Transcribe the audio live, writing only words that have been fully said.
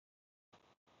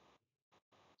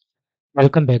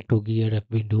Welcome back to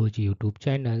GearUpWindows YouTube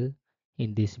channel.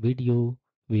 In this video,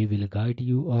 we will guide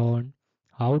you on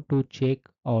how to check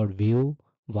or view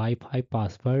Wi-Fi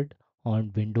password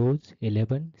on Windows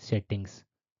 11 settings.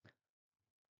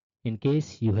 In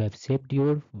case you have saved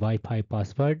your Wi-Fi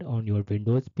password on your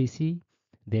Windows PC,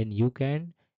 then you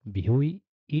can view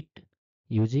it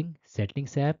using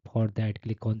Settings app. For that,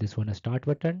 click on this one Start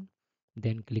button,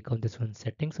 then click on this one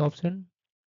Settings option.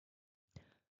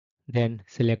 Then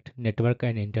select Network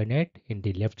and Internet in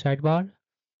the left sidebar.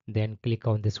 Then click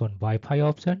on this one Wi-Fi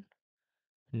option.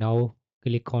 Now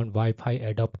click on Wi-Fi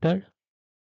adapter.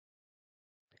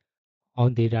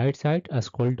 On the right side,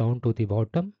 scroll down to the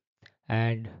bottom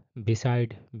and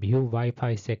beside View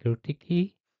Wi-Fi Security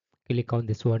Key, click on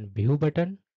this one View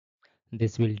button.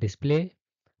 This will display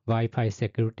Wi-Fi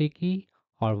Security Key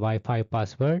or Wi-Fi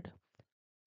password.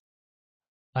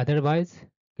 Otherwise,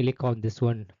 click on this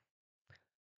one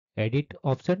Edit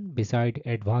option beside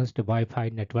Advanced Wi-Fi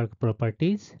Network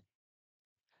Properties,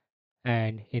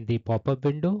 and in the pop-up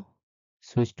window,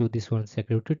 switch to this one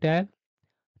Security tab.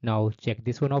 Now check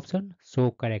this one option,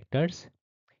 show characters.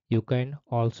 You can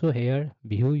also here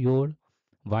view your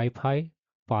Wi-Fi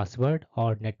password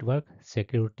or network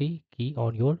security key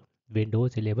on your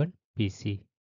Windows 11 PC.